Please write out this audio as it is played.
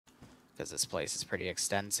because this place is pretty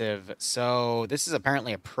extensive. So this is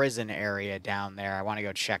apparently a prison area down there. I want to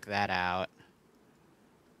go check that out.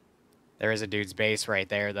 There is a dude's base right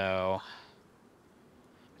there, though.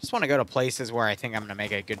 Just want to go to places where I think I'm going to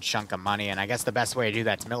make a good chunk of money, and I guess the best way to do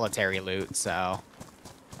that's military loot, so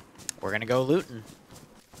we're going to go looting.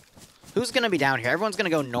 Who's going to be down here? Everyone's going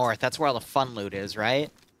to go north. That's where all the fun loot is, right?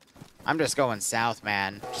 I'm just going south,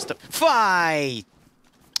 man. Just to fight!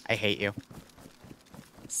 I hate you.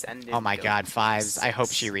 Oh my god, Fives. I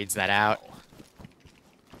hope she reads that out.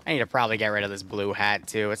 I need to probably get rid of this blue hat,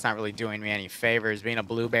 too. It's not really doing me any favors being a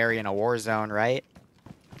blueberry in a war zone, right?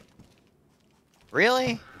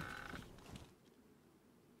 Really?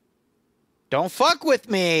 Don't fuck with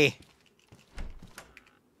me!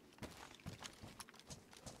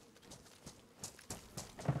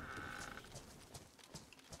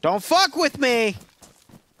 Don't fuck with me!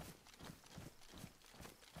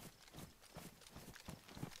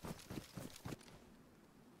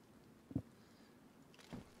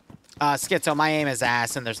 Schizo, my aim is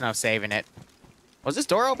ass and there's no saving it. Was this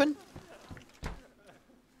door open?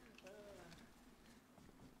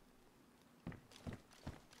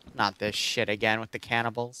 Not this shit again with the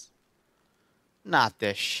cannibals. Not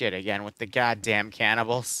this shit again with the goddamn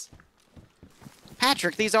cannibals.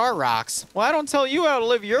 Patrick, these are rocks. Well, I don't tell you how to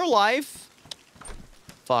live your life.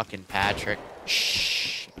 Fucking Patrick.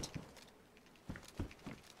 Shit.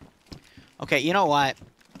 Okay, you know what?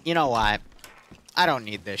 You know what? I don't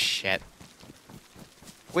need this shit.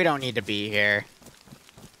 We don't need to be here.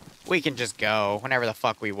 We can just go whenever the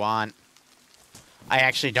fuck we want. I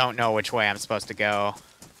actually don't know which way I'm supposed to go.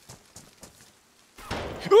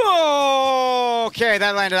 Whoa! Okay,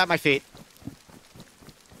 that landed at my feet.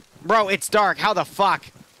 Bro, it's dark. How the fuck?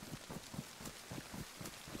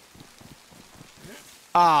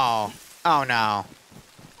 Oh. Oh, no.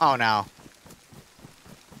 Oh, no.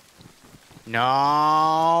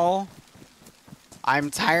 No.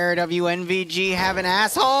 I'm tired of you NVG having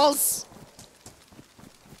assholes.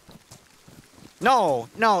 No,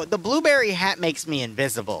 no, the blueberry hat makes me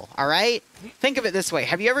invisible, all right? Think of it this way.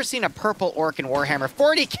 Have you ever seen a purple orc in Warhammer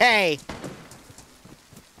 40K?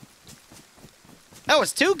 That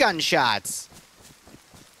was 2 gunshots.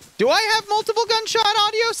 Do I have multiple gunshot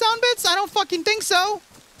audio sound bits? I don't fucking think so.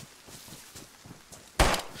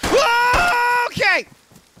 Whoa! Okay.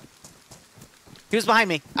 He was behind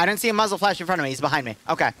me. I didn't see a muzzle flash in front of me. He's behind me.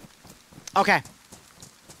 Okay. Okay.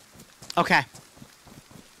 Okay.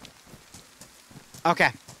 Okay.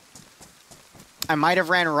 I might have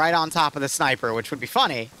ran right on top of the sniper, which would be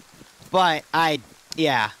funny. But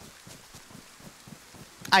yeah.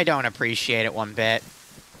 I don't appreciate it one bit.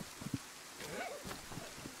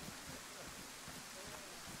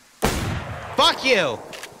 Fuck you!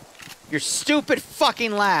 Your stupid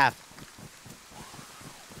fucking laugh.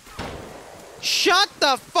 Shut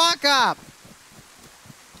the fuck up!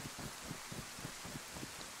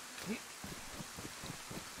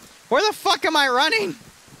 Where the fuck am I running?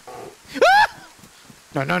 Ah!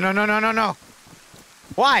 No, no, no, no, no, no, no.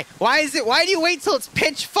 Why? Why do you wait till it's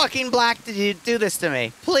pitch fucking black to do this to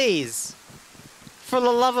me? Please. For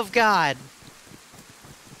the love of God.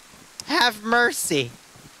 Have mercy.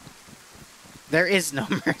 There is no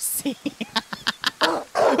mercy.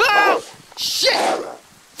 Oh! Shit!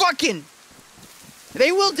 Fucking...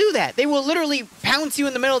 They will do that. They will literally pounce you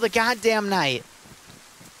in the middle of the goddamn night.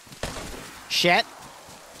 Shit.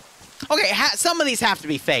 Okay, some of these have to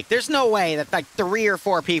be fake. There's no way that, like, 3 or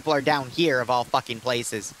 4 people are down here of all fucking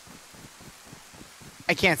places.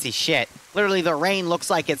 I can't see shit. Literally, the rain looks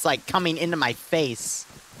like it's, like, coming into my face.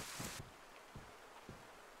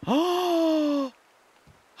 Oh!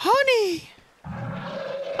 Honey!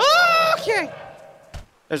 Oh, okay!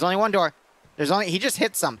 There's only one door. He just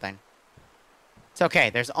hit something. It's okay.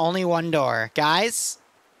 There's only one door. Guys,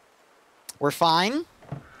 we're fine.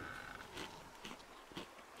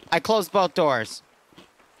 I closed both doors.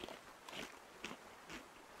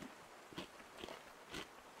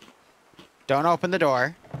 Don't open the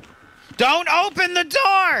door. Don't open the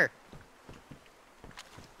door!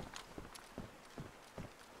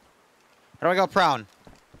 How do I go prone?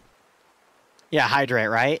 Yeah, hydrate,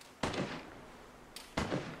 right?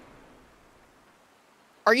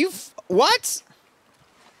 Are you... What?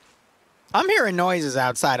 I'm hearing noises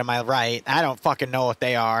outside of my right. I don't fucking know what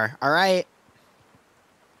they are, all right?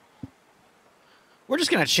 We're just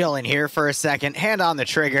gonna chill in here for a second. Hand on the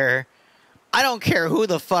trigger. I don't care who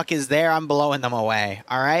the fuck is there. I'm blowing them away,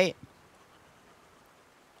 all right?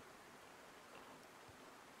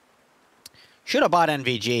 Should have bought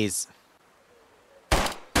NVGs.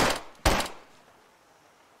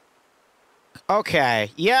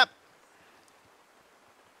 Okay, yep.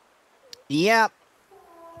 Yep.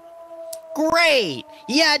 Great.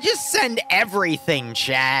 Yeah, just send everything,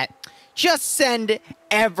 chat. Just send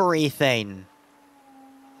everything.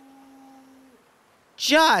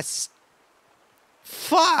 Just...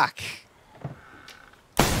 Fuck.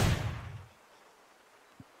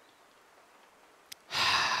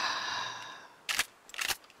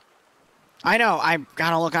 I know, I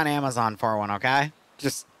gotta look on Amazon for one, okay?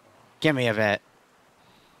 Just give me a bit.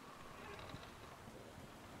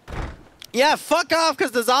 Yeah, fuck off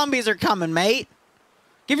because the zombies are coming, mate.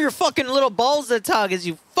 Give your fucking little balls a tug as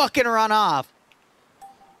you fucking run off.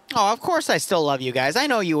 Oh, of course I still love you guys. I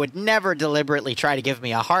know you would never deliberately try to give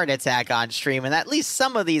me a heart attack on stream, and at least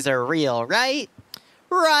some of these are real, right?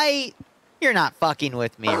 Right? You're not fucking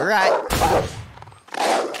with me, right?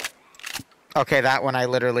 Okay, that one I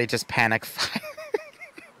literally just panic fired.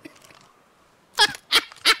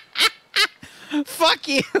 Fuck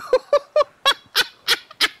you.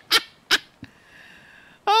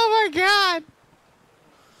 Oh my god.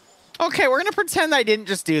 Okay, we're gonna pretend I didn't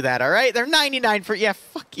just do that, alright? They're 99 for... Yeah,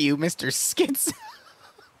 fuck you, Mr. Skits.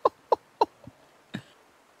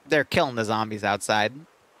 They're killing the zombies outside.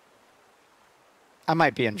 I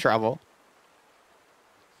might be in trouble.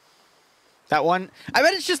 That one... I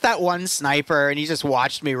bet it's just that one sniper, and he just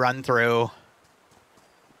watched me run through.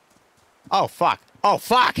 Oh, fuck. Oh,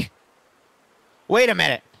 fuck! Wait a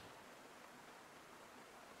minute.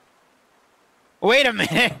 Wait a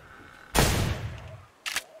minute.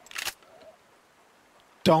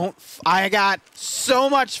 Don't... I got so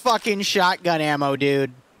much fucking shotgun ammo,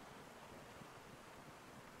 dude.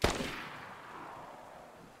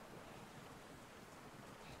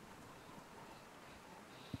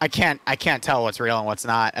 I can't tell what's real and what's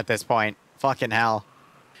not at this point. Fucking hell.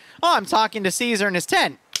 Oh, I'm talking to Caesar in his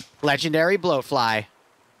tent. Legendary blowfly.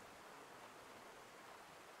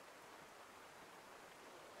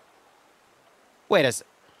 Wait a...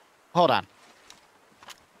 Hold on.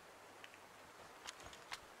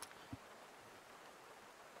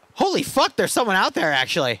 Holy fuck, there's someone out there,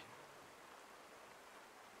 actually.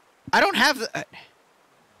 I don't have the...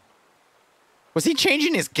 Was he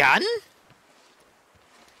changing his gun?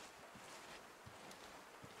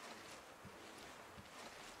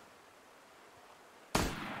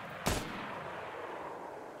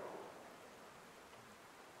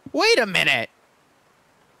 Wait a minute.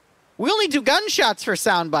 We only do gunshots for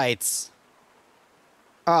sound bites.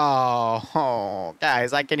 Oh,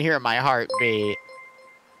 guys, I can hear my heartbeat.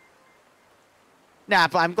 Nah,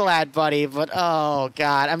 but I'm glad, buddy, but oh,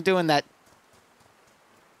 God, I'm doing that.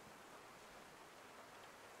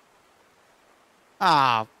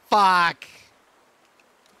 Oh, fuck.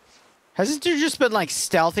 Has this dude just been, like,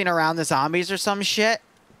 stealthing around the zombies or some shit?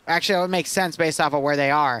 Actually, that would make sense based off of where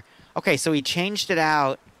they are. Okay, so he changed it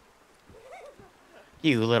out.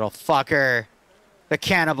 You little fucker. The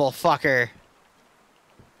cannibal fucker.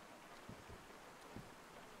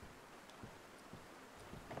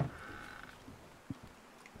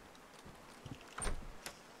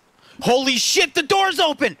 Holy shit, the door's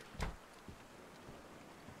open!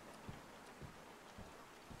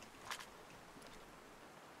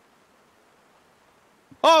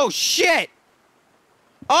 Oh shit!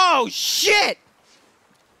 Oh shit!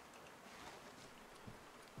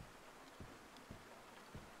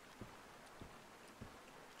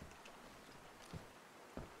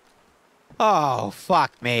 Oh,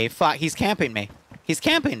 fuck me. Fuck, he's camping me. He's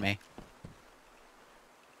camping me.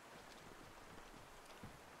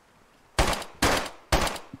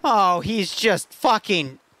 Oh, he's just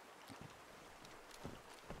fucking...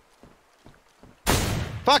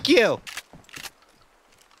 Fuck you!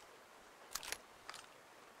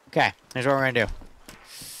 Okay, here's what we're gonna do.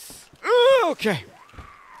 Okay.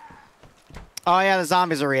 Oh yeah, the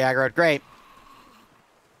zombies are re-aggroed. Great.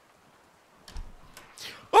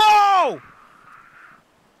 Oh!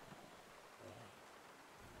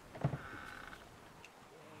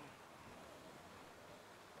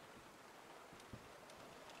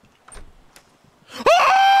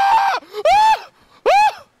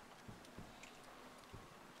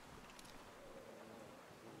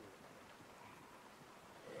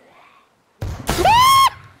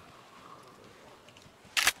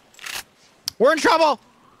 We're in trouble!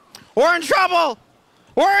 We're in trouble!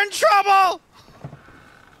 We're in trouble!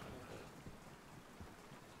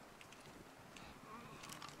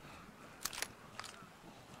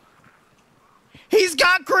 He's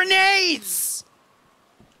got grenades!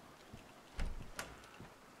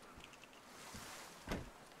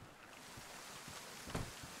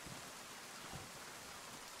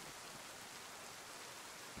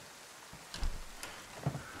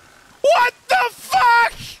 What the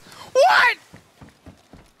fuck? What?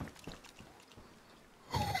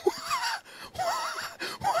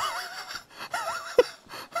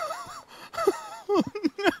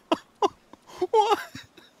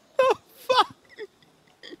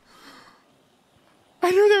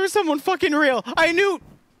 someone fucking real. I knew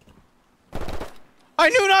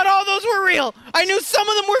not all those were real. I knew some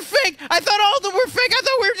of them were fake. I thought all of them were fake. I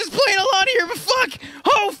thought we were just playing along here, but fuck.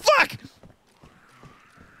 Oh, fuck.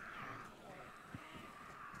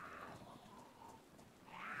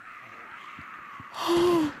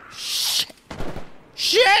 Oh, shit.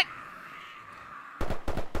 Shit.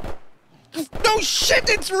 No shit,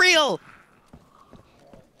 it's real.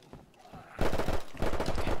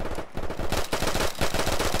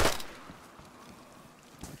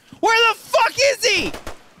 Where the fuck is he?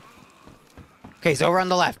 Okay, he's over on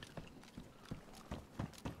the left.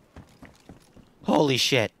 Holy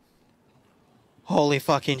shit. Holy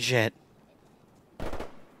fucking shit.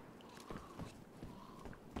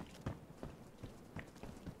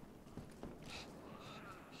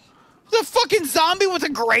 The fucking zombie with a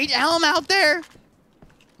great helm out there?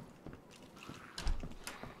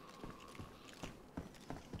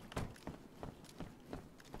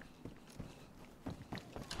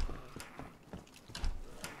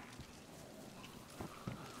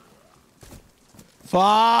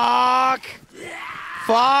 Fuck!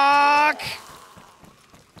 Fuck!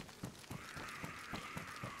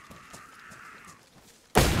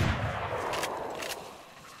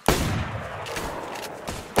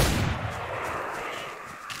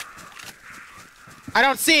 I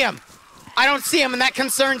don't see him. I don't see him, and that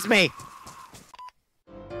concerns me.